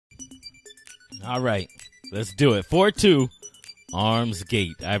All right, let's do it. 4-2, Arms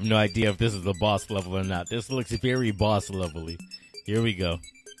Gate. I have no idea if this is a boss level or not. This looks very boss level-y. Here we go.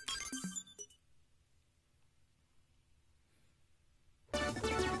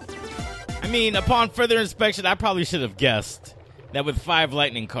 I mean, upon further inspection, I probably should have guessed that with 5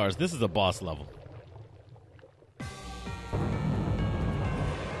 lightning cars, this is a boss level.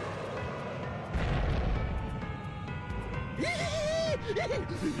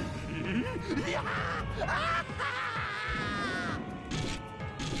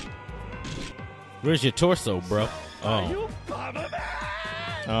 Where's your torso, bro? Oh.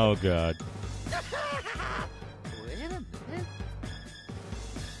 Oh, God.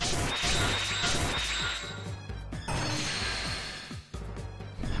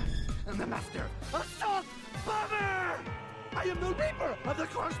 I'm the master, Assault Bomber! I am the Reaper of the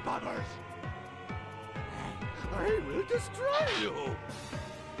Corpse Bombers! I will destroy you!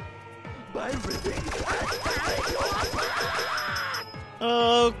 By ripping...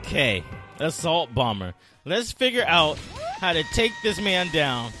 Okay, Assault Bomber. Let's figure out how to take this man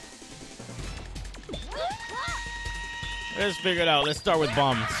down. Let's figure it out. Let's start with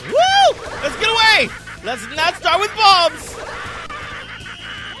bombs. Woo! Let's get away! Let's not start with bombs!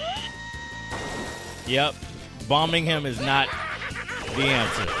 Yep. Bombing him is not the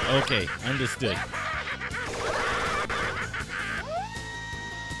answer. Okay, understood.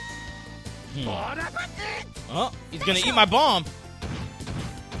 Oh, he's gonna eat my bomb.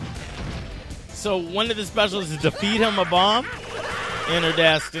 So one of the specials is to feed him a bomb.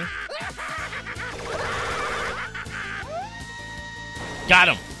 Interdasting. Got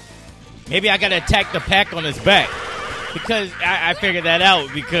him. Maybe I gotta attack the pack on his back. Because I figured that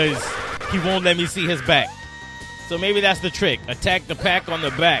out because he won't let me see his back. So maybe that's the trick. Attack the pack on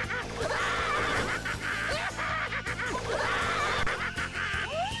the back.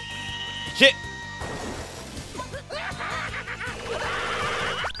 Shit.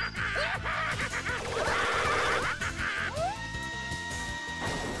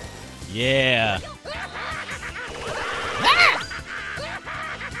 Yeah. Ah!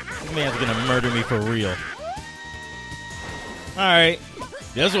 This man's gonna murder me for real. Alright.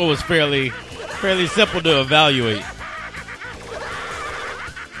 This one was fairly simple to evaluate.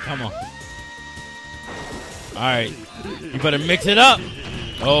 Come on. Alright. You better mix it up.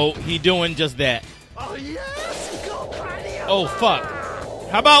 Oh, he doing just that. Oh, fuck.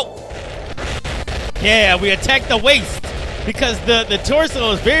 How about... Yeah, we attack the waist. Because the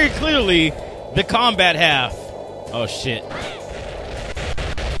torso is very clearly the combat half. Oh, shit.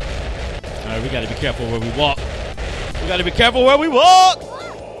 Alright, we gotta be careful where we walk. We gotta be careful where we walk.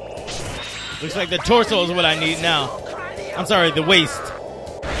 Looks like the torso is what I need now. I'm sorry, the waist.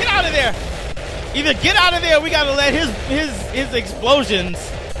 Get out of there! Either get out of there, we gotta let his explosions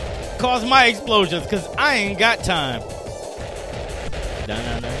cause my explosions, because I ain't got time.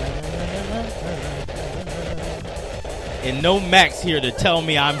 And no Max here to tell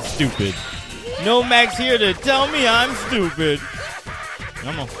me I'm stupid. No Max here to tell me I'm stupid.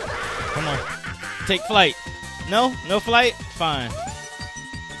 Come on. Come on. Take flight. No? No flight? Fine.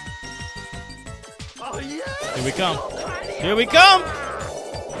 Here we come. Here we come.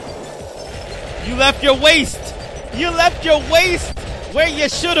 You left your waist. You left your waist where you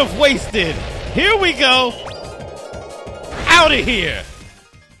should have wasted. Here we go. Out of here.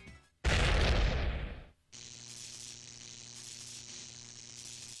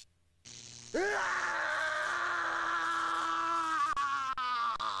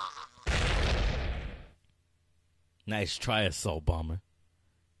 Nice try, Assault Bomber.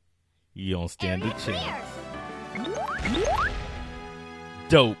 You don't stand a chance.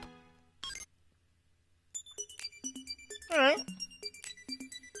 Dope. Alright.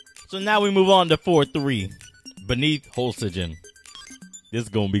 So now we move on to 4-3. Beneath Holsigen. This is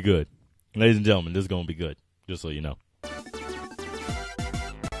gonna be good. Ladies and gentlemen, this is gonna be good. Just so you know.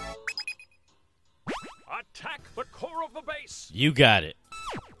 Attack the core of the base. You got it.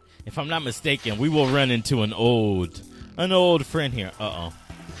 If I'm not mistaken, we will run into an old friend here. Uh-oh.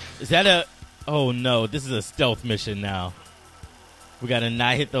 Is that a... Oh, no. This is a stealth mission now. We gotta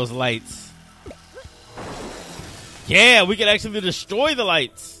not hit those lights. Yeah, we can actually destroy the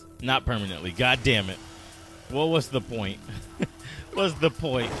lights. Not permanently. God damn it. Well, what's the point? What's the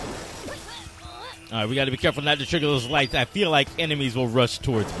point? All right, we gotta be careful not to trigger those lights. I feel like enemies will rush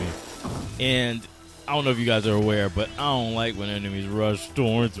towards me. And... I don't know if you guys are aware, but I don't like when enemies rush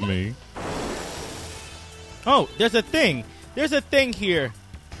towards me. Oh, there's a thing. There's a thing here.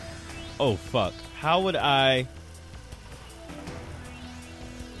 Oh, fuck. How would I...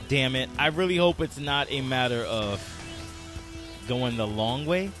 Damn it. I really hope it's not a matter of going the long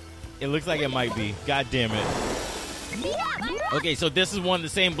way. It looks like it might be. God damn it. Okay, so this is one of the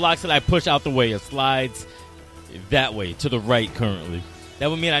same blocks that I push out the way. It slides that way, to the right currently. That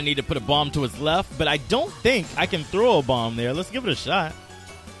would mean I need to put a bomb to its left, but I don't think I can throw a bomb there. Let's give it a shot.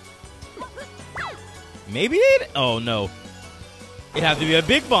 Maybe it? Oh, no. It has to be a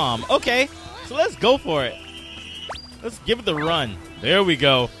big bomb. Okay, so let's go for it. Let's give it the run. There we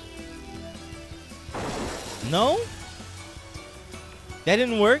go. No? That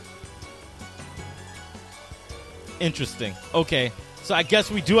didn't work? Interesting. Okay, so I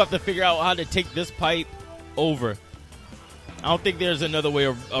guess we do have to figure out how to take this pipe over. I don't think there's another way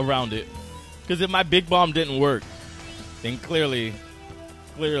around it. Because if my big bomb didn't work, then clearly,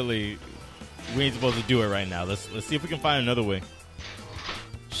 we ain't supposed to do it right now. Let's see if we can find another way.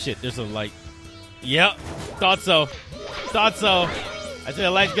 Shit, there's a light. Yep, thought so. I said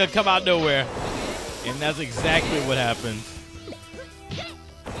the light's gonna come out nowhere. And that's exactly what happened.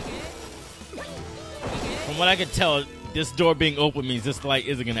 From what I can tell, this door being open means this light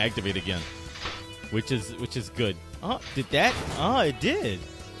isn't gonna activate again. Which is good. Oh, did that? Oh, it did.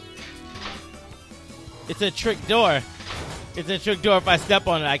 It's a trick door. It's a trick door. If I step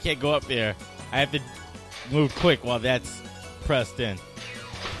on it, I can't go up there. I have to move quick while that's pressed in.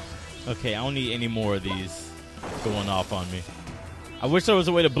 Okay, I don't need any more of these going off on me. I wish there was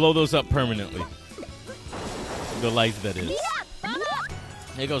a way to blow those up permanently. The lights, that is.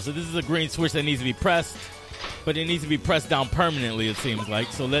 There you go. So this is a green switch that needs to be pressed. But it needs to be pressed down permanently, it seems like.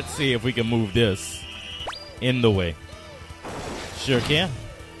 So let's see if we can move this in the way. Sure can.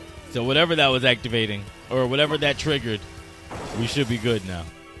 So whatever that was activating, or whatever that triggered, we should be good now.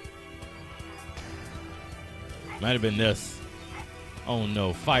 Might have been this. Oh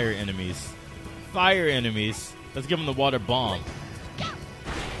no, fire enemies. Fire enemies. Let's give them the water bomb.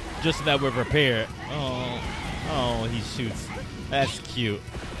 Just so that we're prepared. Oh, he shoots. That's cute.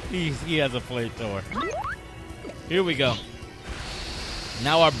 He has a flamethrower. Here we go.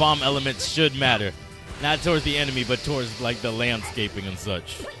 Now our bomb elements should matter. Not towards the enemy, but towards like the landscaping and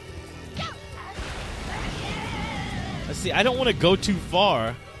such. Let's see, I don't want to go too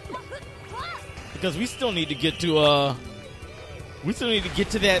far. Because we still need to get to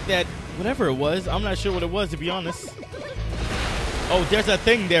that whatever it was. I'm not sure what it was, to be honest. Oh, there's a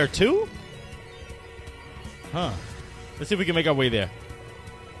thing there too? Huh. Let's see if we can make our way there.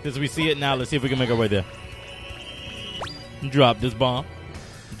 Because we see it now, let's see if we can make our way there. Drop this bomb.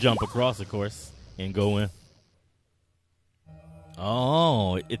 Jump across, of course. And go in.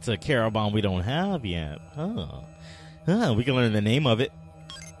 Oh, it's a carol bomb we don't have yet. Huh. We can learn the name of it.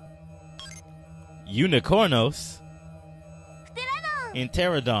 Unicornos. And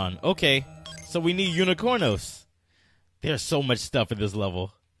Pterodon. Okay. So we need Unicornos. There's so much stuff in this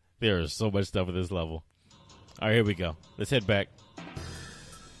level. There is so much stuff in this level. All right, here we go. Let's head back.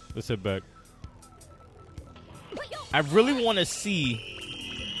 I really want to see.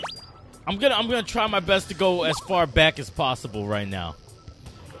 I'm gonna try my best to go as far back as possible right now,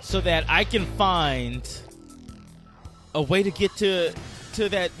 so that I can find a way to get to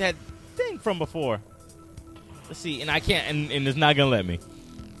that thing from before. Let's see, and I can't, and it's not gonna let me.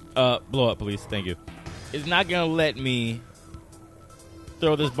 Blow up, please. Thank you. It's not gonna let me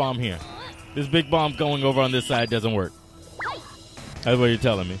throw this bomb here. This big bomb going over on this side doesn't work. That's what you're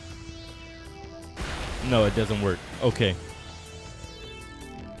telling me. No, it doesn't work. Okay.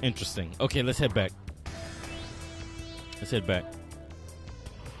 Interesting. Okay, let's head back.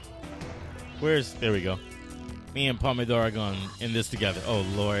 There we go. Me and Pomodoro are going in this together. Oh,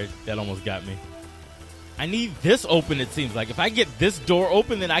 Lord. That almost got me. I need this open, it seems like. If I get this door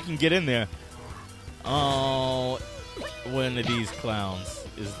open, then I can get in there. Oh, one of these clowns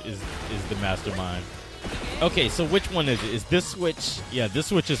is the mastermind. Okay, so which one is it? Is this switch? Yeah, this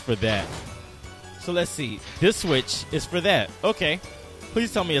switch is for that. So let's see. This switch is for that. Okay.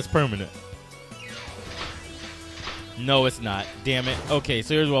 Please tell me it's permanent. No, it's not. Damn it. Okay,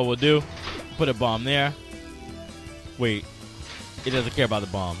 so here's what we'll do. Put a bomb there. Wait. It doesn't care about the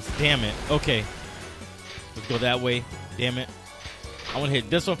bombs. Damn it. Okay. Let's go that way. Damn it. I want to hit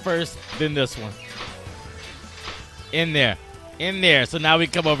this one first, then this one. In there. So now we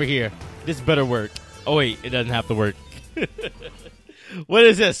come over here. This better work. Oh, wait. It doesn't have to work. What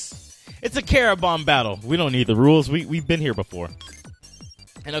is this? It's a Carabomb battle. We don't need the rules. We've been here before.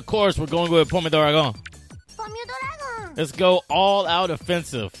 And, of course, we're going with Pomodoro. Let's go all out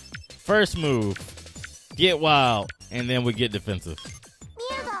offensive. First move. Get wild. And then we get defensive.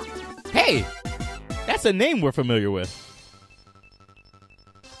 Hey! That's a name we're familiar with.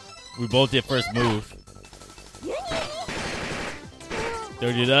 We both did first move.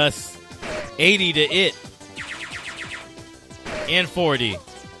 30 to us. 80 to it. And 40.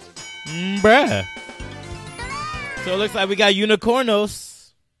 Bruh. So it looks like we got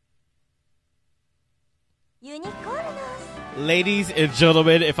Unicornos. Ladies and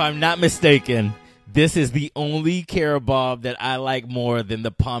gentlemen, if I'm not mistaken, this is the only Carabob that I like more than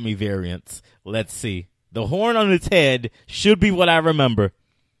the Pommy variants. Let's see. The horn on its head should be what I remember.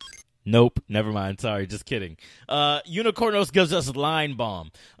 Nope, never mind. Sorry, just kidding. Unicornos gives us line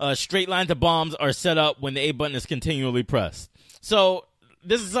bomb. Straight lines of bombs are set up when the A button is continually pressed. So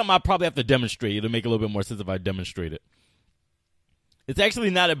this is something I'll probably have to demonstrate. It'll make a little bit more sense if I demonstrate it. It's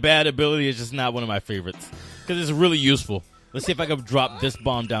actually not a bad ability. It's just not one of my favorites because it's really useful. Let's see if I can drop this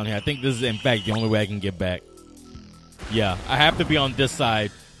bomb down here. I think this is, in fact, the only way I can get back. Yeah, I have to be on this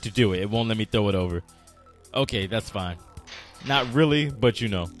side to do it. It won't let me throw it over. Okay, that's fine. Not really, but you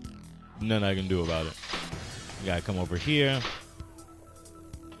know. Nothing I can do about it. We gotta come over here.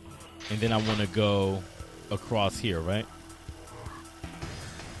 And then I want to go across here, right?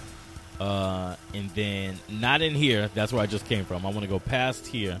 And then not in here. That's where I just came from. I want to go past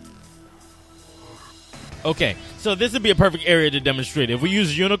here. Okay, so this would be a perfect area to demonstrate. If we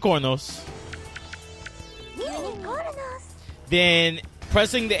use Unicornos, then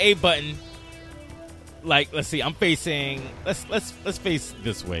pressing the A button, like, let's see, I'm facing, let's face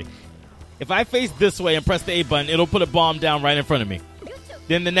this way. If I face this way and press the A button, it'll put a bomb down right in front of me.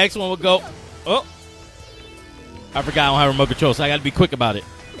 Then the next one will go, oh, I forgot I don't have remote control, so I got to be quick about it.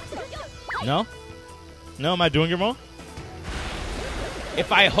 No? No, am I doing it wrong?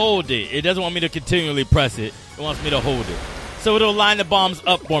 If I hold it, it doesn't want me to continually press it. It wants me to hold it. So it'll line the bombs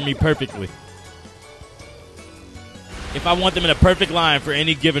up for me perfectly. If I want them in a perfect line for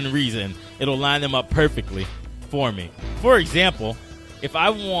any given reason, it'll line them up perfectly for me. For example, if I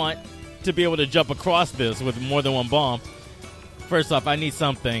want to be able to jump across this with more than one bomb, first off, I need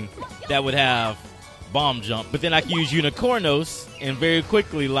something that would have bomb jump. But then I can use Unicornos and very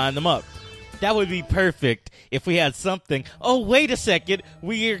quickly line them up. That would be perfect if we had something. Oh, wait a second.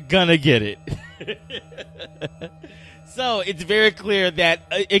 We're gonna get it. So it's very clear that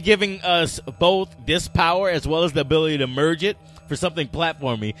it giving us both this power as well as the ability to merge it for something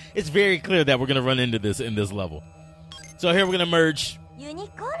platformy. It's very clear that we're gonna run into this in this level. So here we're gonna merge.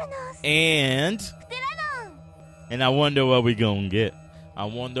 And I wonder what we gonna get. I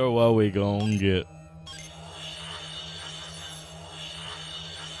wonder what we gonna get.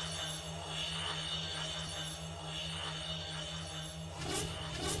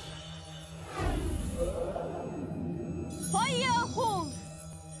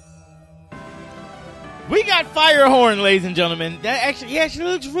 We got Fire Horn, ladies and gentlemen. That actually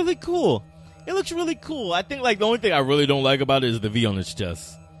looks really cool. It looks really cool. I think like the only thing I really don't like about it is the V on its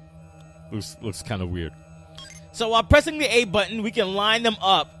chest. Looks kind of weird. So while pressing the A button, we can line them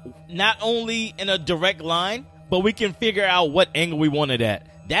up not only in a direct line, but we can figure out what angle we want it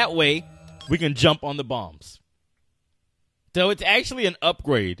at. That way, we can jump on the bombs. So it's actually an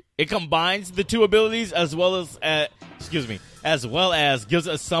upgrade. It combines the two abilities as well as gives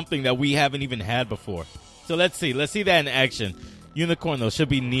us something that we haven't even had before. So let's see that in action. Unicorn though should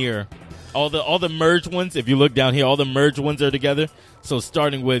be near all the merged ones. If you look down here, all the merged ones are together. So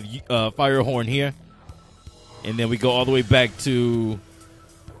starting with Fire Horn here, and then we go all the way back to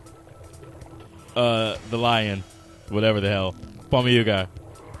the lion, whatever the hell, Pomiyuga.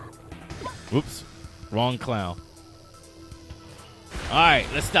 Whoops, wrong clown. All right,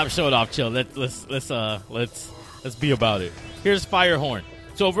 let's stop showing off, chill. Let's be about it. Here's Fire Horn.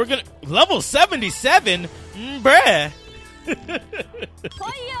 So if we're gonna level 77, bruh.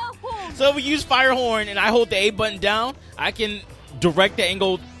 So if we use Fire Horn and I hold the A button down, I can direct the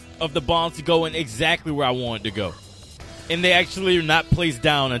angle of the bombs to go in exactly where I want it to go. And they actually are not placed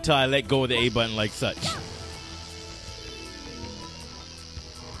down until I let go of the A button like such.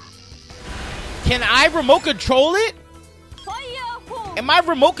 Can I remote control it? Am I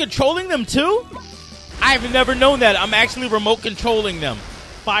remote controlling them too? I've never known that. I'm actually remote controlling them.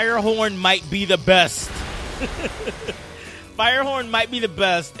 Fire Horn might be the best. Fire Horn might be the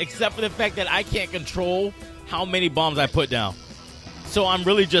best, except for the fact that I can't control how many bombs I put down. So I'm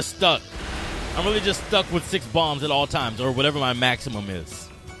really just stuck. I'm really just stuck with 6 bombs at all times, or whatever my maximum is.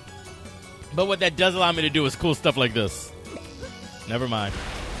 But what that does allow me to do is cool stuff like this. Never mind.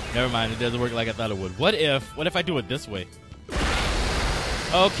 It doesn't work like I thought it would. What if I do it this way?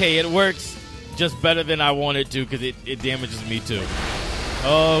 Okay, it works just better than I want it to because it damages me too.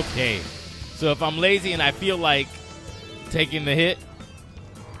 Okay. So if I'm lazy and I feel like taking the hit,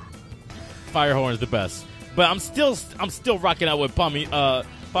 Fire Horn is the best. But I'm still rocking out with Pommy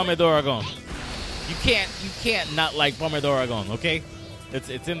d'Oregon. You can't not like Pommy d'Oregon, okay?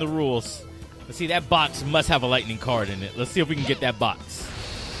 It's in the rules. Let's see, that box must have a lightning card in it. Let's see if we can get that box.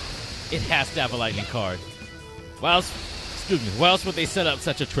 It has to have a lightning card. Why else, excuse me, why else would they set up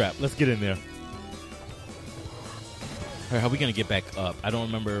such a trap? Let's get in there. All right, how are we going to get back up? I don't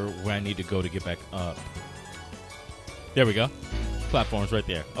remember where I need to go to get back up. There we go. Platforms right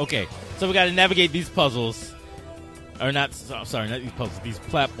there. Okay, so we got to navigate these puzzles. Or not, sorry, not these puzzles, these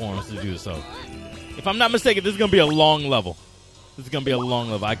platforms to do so. If I'm not mistaken, this is going to be a long level. This is going to be a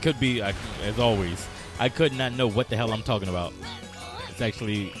long level. I could be, as always, I could not know what the hell I'm talking about. It's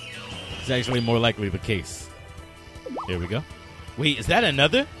actually more likely the case. There we go. Wait, is that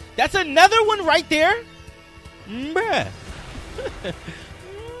another? That's another one right there? Bruh.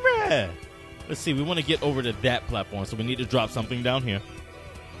 Bruh. Let's see, we want to get over to that platform, so we need to drop something down here.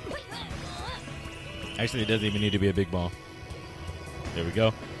 Actually, it doesn't even need to be a big ball. There we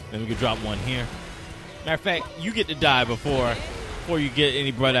go. Then we can drop one here. Matter of fact, you get to die before you get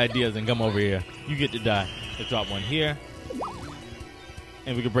any bright ideas and come over here. You get to die. Let's drop one here.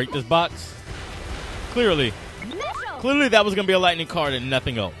 And we can break this box. Clearly that was going to be a lightning card and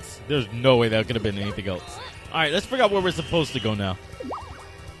nothing else. There's no way that could have been anything else. All right, let's figure out where we're supposed to go now.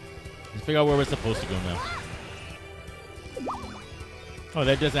 Oh,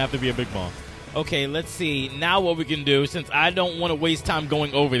 that doesn't have to be a big ball. Okay, let's see. Now what we can do, since I don't want to waste time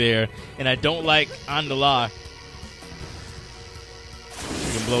going over there, and I don't like Andala.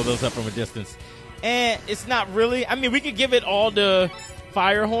 We can blow those up from a distance. And it's not really. I mean, we could give it all to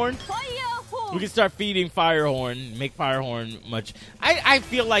Firehorn. We can start feeding Firehorn, make Firehorn much. I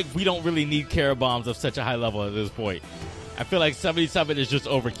feel like we don't really need Cara Bombs of such a high level at this point. I feel like 77 is just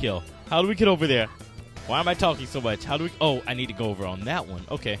overkill. How do we get over there? Why am I talking so much? How do we... Oh, I need to go over on that one.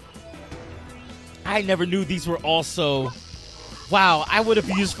 Okay. I never knew these were also... Wow, I would have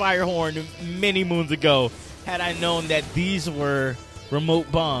used Firehorn many moons ago had I known that these were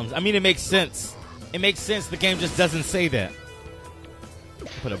remote bombs. I mean, it makes sense. It makes sense. The game just doesn't say that.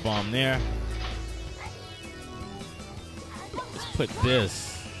 Put a bomb there. Let's put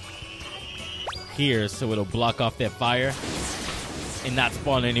this here so it'll block off that fire and not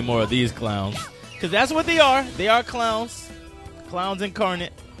spawn any more of these clowns. Because that's what they are. They are clowns. Clowns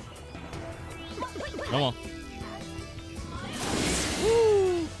incarnate. Come on.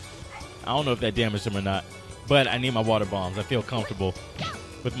 Woo. I don't know if that damaged him or not, but I need my water bombs. I feel comfortable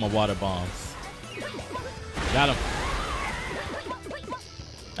with my water bombs. Got him.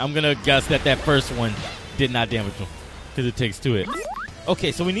 I'm going to guess that first one did not damage him because it takes 2 hits.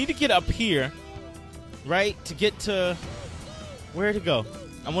 Okay, so we need to get up here, right, to get to where to go.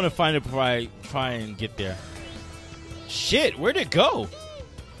 I want to find it before I try and get there. Shit, where'd it go?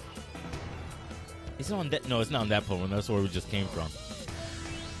 Is it on that? No, it's not on that platform. That's where we just came from.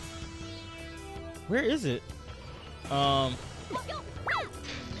 Where is it? There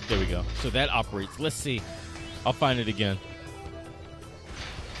we go. So that operates. Let's see. I'll find it again.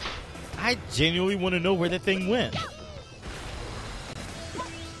 I genuinely want to know where that thing went.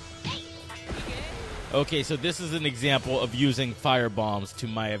 Okay, so this is an example of using fire bombs to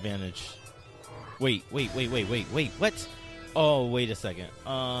my advantage. Wait. What? Oh, wait a second.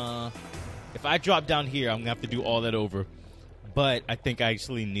 If I drop down here, I'm going to have to do all that over. But I think I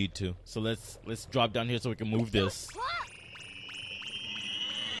actually need to. So let's drop down here so we can move this.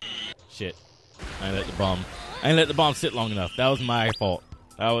 Shit. I didn't let the bomb sit long enough. That was my fault.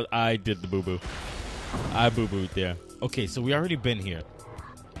 I did the boo-boo. I boo-booed there. Okay, so we already been here.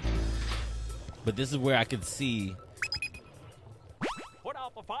 But this is where I could see. Put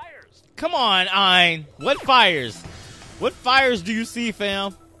out the fires. Come on, Ein. What fires? What fires do you see,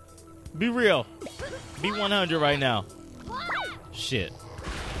 fam? Be real. Be 100 right now. Shit.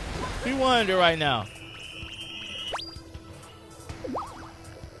 Be 100 right now.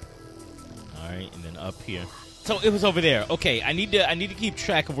 Alright, and then up here. So it was over there. Okay, I need to keep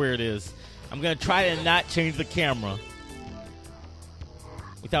track of where it is. I'm gonna try to not change the camera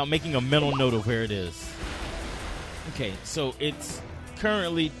without making a mental note of where it is. Okay, so it's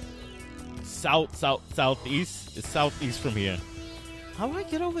currently southeast. It's southeast from here. How do I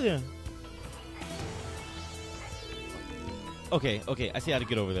get over there? Okay, I see how to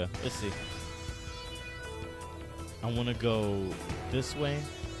get over there. Let's see. I want to go this way.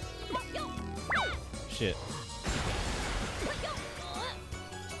 Shit.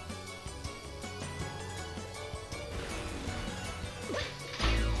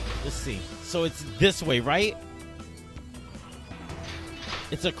 Let's see. So it's this way, right?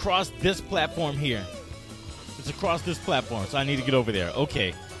 It's across this platform here. It's across this platform, so I need to get over there.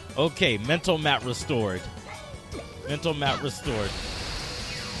 Okay. Okay, mental map restored. Mental map restored.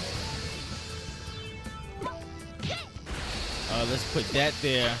 Let's put that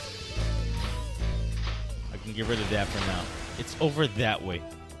there. I can get rid of that for now. It's over that way.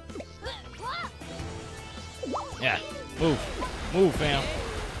 Yeah. Move. Move, fam.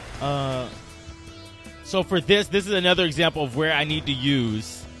 So for this is another example of where I need to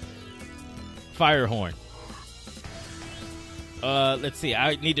use Fire Horn. Let's see.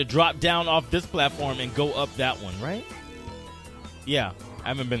 I need to drop down off this platform and go up that one, right? Yeah. I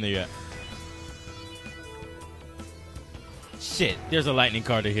haven't been there yet. Shit. There's a lightning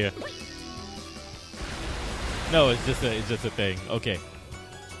carter here. No, it's just a thing. Okay.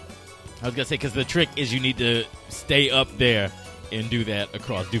 I was gonna say, because the trick is you need to stay up there and do that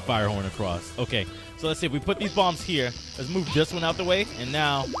across. Do Fire Horn across. Okay. So let's see. If we put these bombs here, let's move this one out the way, and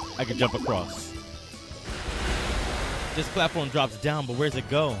now I can jump across. This platform drops down, but where's it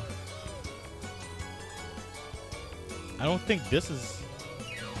go? I don't think this is...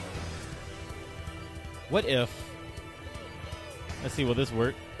 What if... Let's see, will this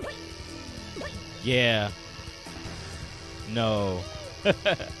work? Yeah. No.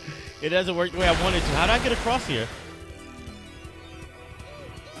 It doesn't work the way I wanted to. How do I get across here?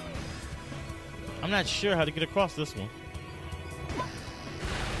 I'm not sure how to get across this one.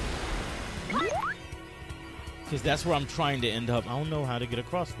 Because that's where I'm trying to end up. I don't know how to get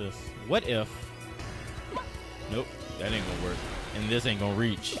across this. What if... Nope, that ain't gonna work. And this ain't gonna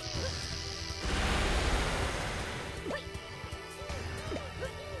reach.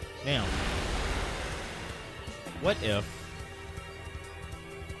 Damn. What if...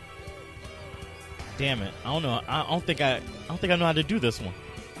 Damn it. I don't know. I don't think I know how to do this one.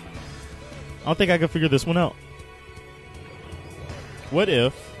 I don't think I can figure this one out. What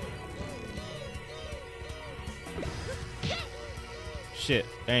if... Shit,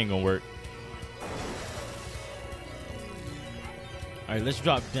 that ain't gonna work. Alright, let's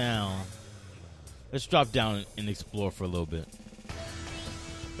drop down. Let's drop down and explore for a little bit.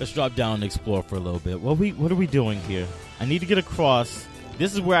 Let's drop down and explore for a little bit. What are we doing here? I need to get across.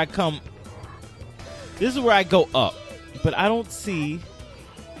 This is where I come... This is where I go up. But I don't see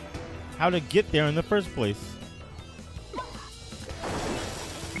how to get there in the first place.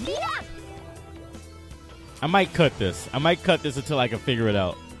 I might cut this. I might cut this until I can figure it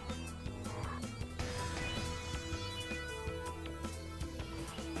out.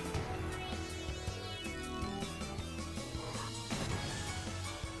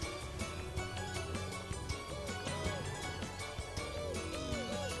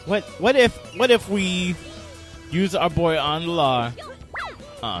 What if we use our boy on La?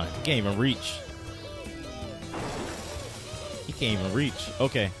 He can't even reach. He can't even reach.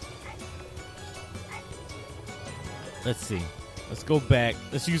 Okay. Let's see. Let's go back.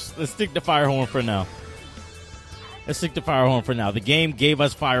 Let's stick to Fire Horn for now. Let's stick to Fire Horn for now. The game gave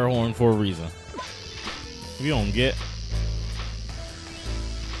us Fire Horn for a reason. We don't get.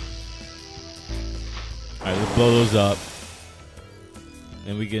 Alright, let's blow those up.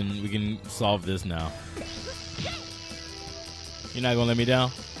 And we can solve this now. You're not gonna let me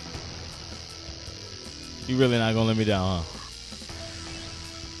down? You really not gonna let me down, huh?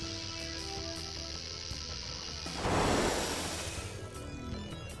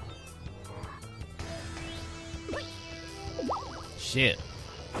 Shit.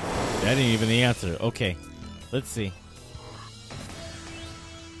 That ain't even the answer. Okay. Let's see.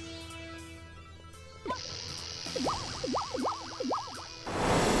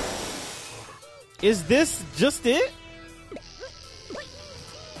 Is this just it?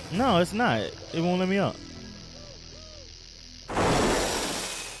 No, it's not. It won't let me up.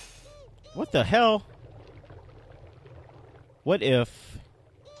 What the hell? What if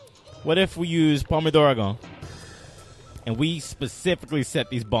we use Pomodoro and we specifically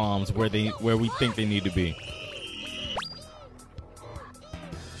set these bombs where we think they need to be?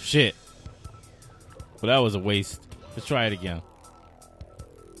 Shit. Well, that was a waste. Let's try it again.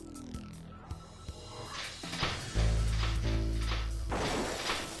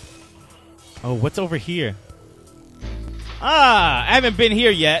 Oh, what's over here? I haven't been here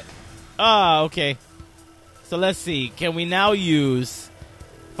yet. Okay. So let's see. Can we now use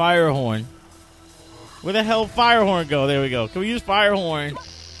Fire Horn? Where the hell Fire Horn go? There we go. Can we use Fire Horn?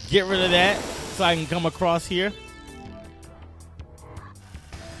 Get rid of that so I can come across here.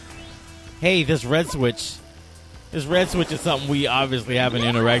 Hey, this red switch. This red switch is something we obviously haven't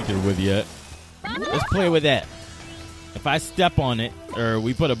interacted with yet. Let's play with that. If I step on it, or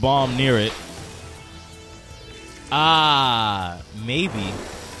we put a bomb near it. Maybe.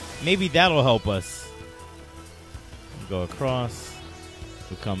 Maybe that'll help us. Go across.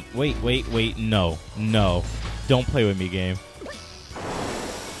 We come. Wait. No. Don't play with me, game.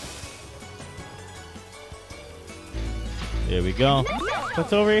 There we go.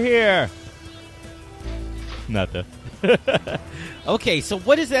 What's over here? Nothing. Okay, so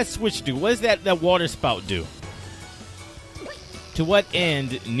what does that switch do? What does that water spout do? To what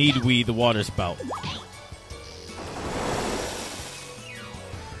end need we the water spout?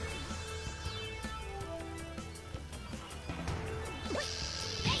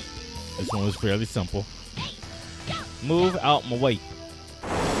 This one was fairly simple. Move out my way.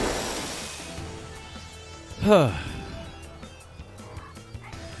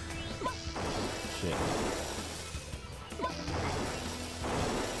 Shit.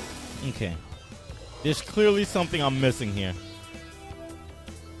 Okay. There's clearly something I'm missing here.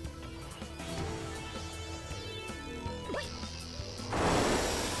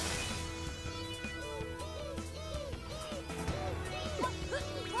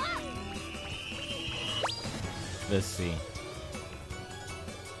 Let's see.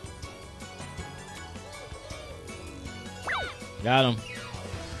 Got him.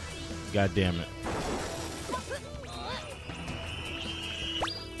 God damn it.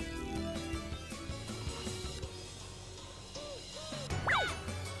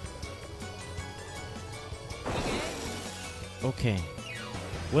 Okay.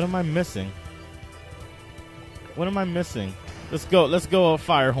 What am I missing? What am I missing? Let's go a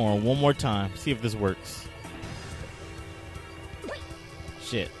fire horn one more time. See if this works.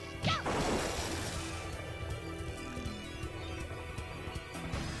 Shit.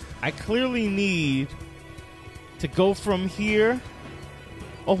 I clearly need to go from here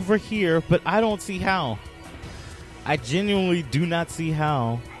over here, but I don't see how. I genuinely do not see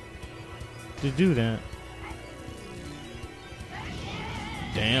how to do that.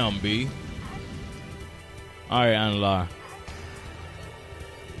 Damn, B. Alright, Anlar.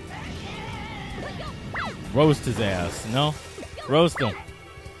 Roast his ass. No? Roast him.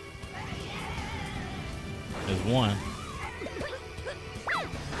 There's one.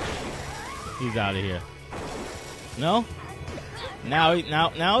 He's out of here. No? Now he's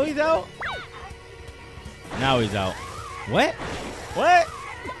out? Now he's out. What? What?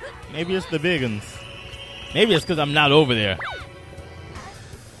 Maybe it's the big uns. Maybe it's because I'm not over there.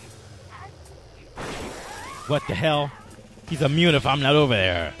 What the hell? He's immune if I'm not over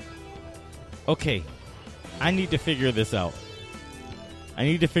there. Okay. I need to figure this out. I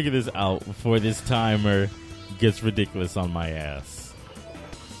need to figure this out before this timer gets ridiculous on my ass.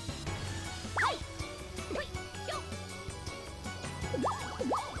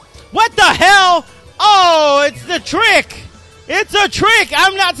 What the hell? Oh, it's the trick. It's a trick.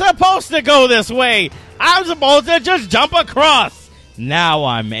 I'm not supposed to go this way. I'm supposed to just jump across. Now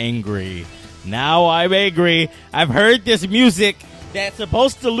I'm angry. I've heard this music that's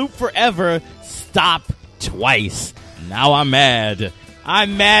supposed to loop forever stop twice. Now I'm mad.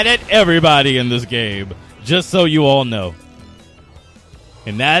 I'm mad at everybody in this game. Just so you all know.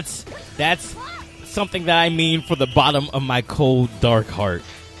 And that's something that I mean for the bottom of my cold, dark heart.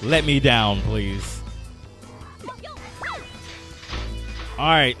 Let me down, please.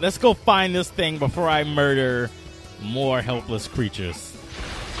 Alright, let's go find this thing before I murder more helpless creatures.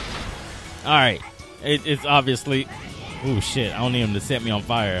 Alright, it's obviously... Ooh, shit, I don't need him to set me on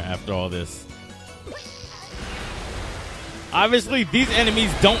fire after all this. Obviously, these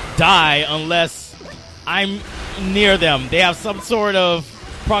enemies don't die unless I'm near them. They have some sort of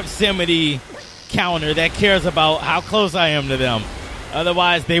proximity counter that cares about how close I am to them.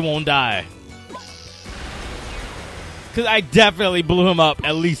 Otherwise, they won't die. Because I definitely blew him up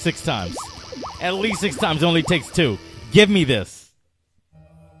at least 6 times. At least 6 times. It only takes 2. Give me this.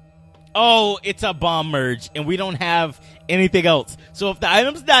 Oh, it's a bomb merge, and we don't have anything else. So if the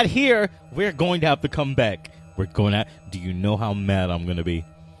item's not here, we're going to have to come back. We're going to... Do you know how mad I'm going to be?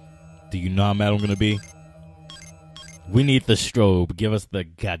 Do you know how mad I'm going to be? We need the strobe. Give us the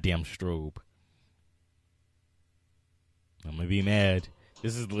goddamn strobe. I'm going to be mad.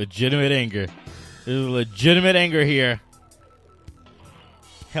 This is legitimate anger. This is legitimate anger here.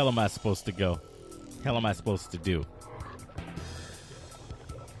 Hell am I supposed to go? Hell am I supposed to do?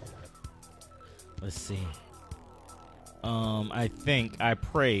 Let's see. I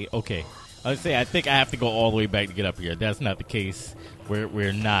pray. Okay. I think I have to go all the way back to get up here. That's not the case.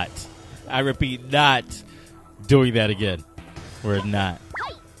 We're not. I repeat, not doing that again. We're not.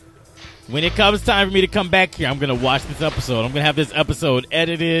 When it comes time for me to come back here, I'm going to watch this episode. I'm going to have this episode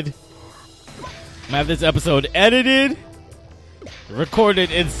edited.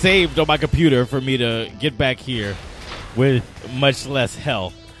 Recorded, and saved on my computer for me to get back here with much less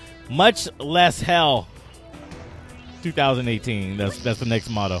hell. Much less hell. 2018. That's the next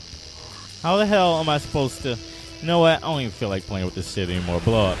motto. How the hell am I supposed to... You know what? I don't even feel like playing with this shit anymore.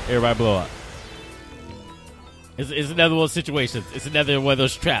 Blow up. Everybody blow up. It's another one of those situations. It's another one of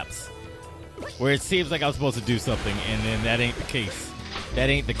those traps where it seems like I'm supposed to do something, and then that ain't the case. That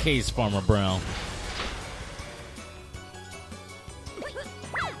ain't the case, Farmer Brown.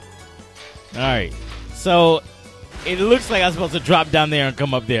 right. So it looks like I'm supposed to drop down there and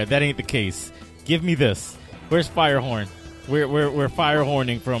come up there. That ain't the case. Give me this. Where's Firehorn? We're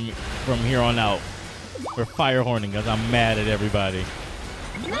Firehorning from here on out. We're Firehorning because I'm mad at everybody.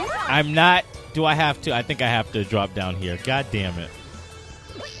 I'm not. Do I have to? I think I have to drop down here. God damn it.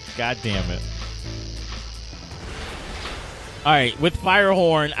 God damn it. All right, with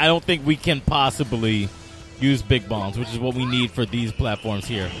Firehorn, I don't think we can possibly use big bombs, which is what we need for these platforms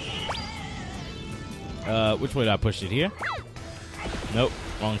here. Which way did I push it? Here? Nope,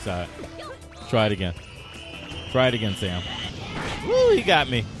 wrong side. Try it again. Try it again, Sam. Woo, he got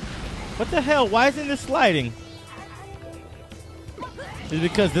me. What the hell? Why isn't this sliding? Is it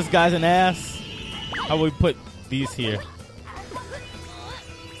because this guy's an ass? How about we put these here?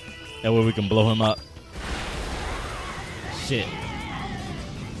 That way we can blow him up. Shit.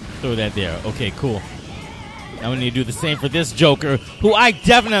 Throw that there. Okay, cool. Now we need to do the same for this Joker, who I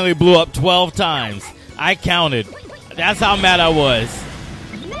definitely blew up 12 times. I counted. That's how mad I was.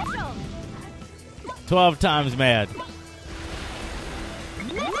 12 times mad.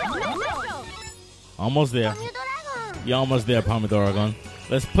 Almost there. You're almost there, Pomodoro.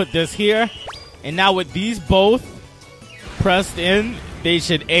 Let's put this here. And now with these both pressed in, they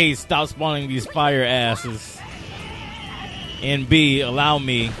should A, stop spawning these fire asses. And B, allow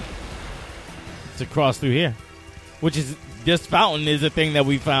me to cross through here. Which is, this fountain is a thing that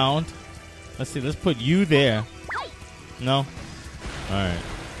we found. Let's see, let's put you there. No? Alright.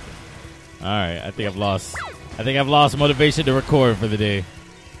 Alright, I think I've lost motivation to record for the day.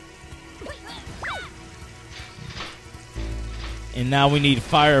 And now we need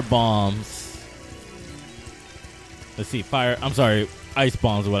fire bombs. Let's see, ice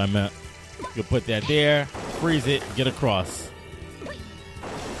bombs is what I meant. You put that there, freeze it, get across.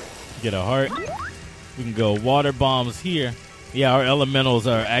 Get a heart. We can go water bombs here. Yeah, our elementals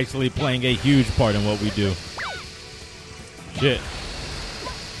are actually playing a huge part in what we do. Shit.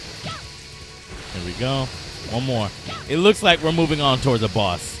 There we go. One more. It looks like we're moving on towards a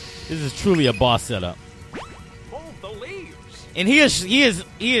boss. This is truly a boss setup. And he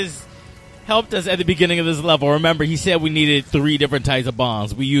has helped us at the beginning of this level. Remember, he said we needed 3 different types of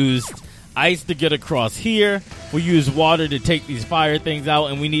bombs. We used ice to get across here. We used water to take these fire things out,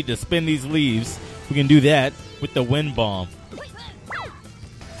 and we need to spin these leaves. We can do that with the wind bomb.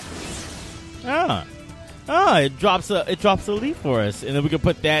 It drops a leaf for us, and then we can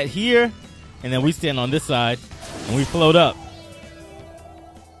put that here, and then we stand on this side, and we float up.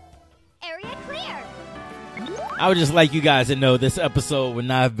 I would just like you guys to know this episode would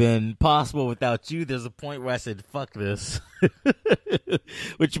not have been possible without you. There's a point where I said, fuck this.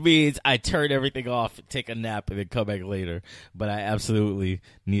 Which means I turn everything off, take a nap, and then come back later. But I absolutely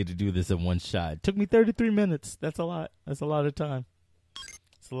need to do this in one shot. It took me 33 minutes. That's a lot. That's a lot of time.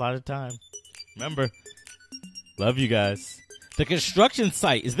 It's a lot of time. Remember, love you guys. The construction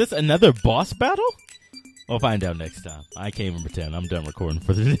site. Is this another boss battle? We'll find out next time. I can't even pretend. I'm done recording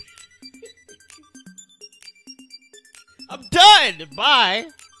for the day. I'm done. Bye.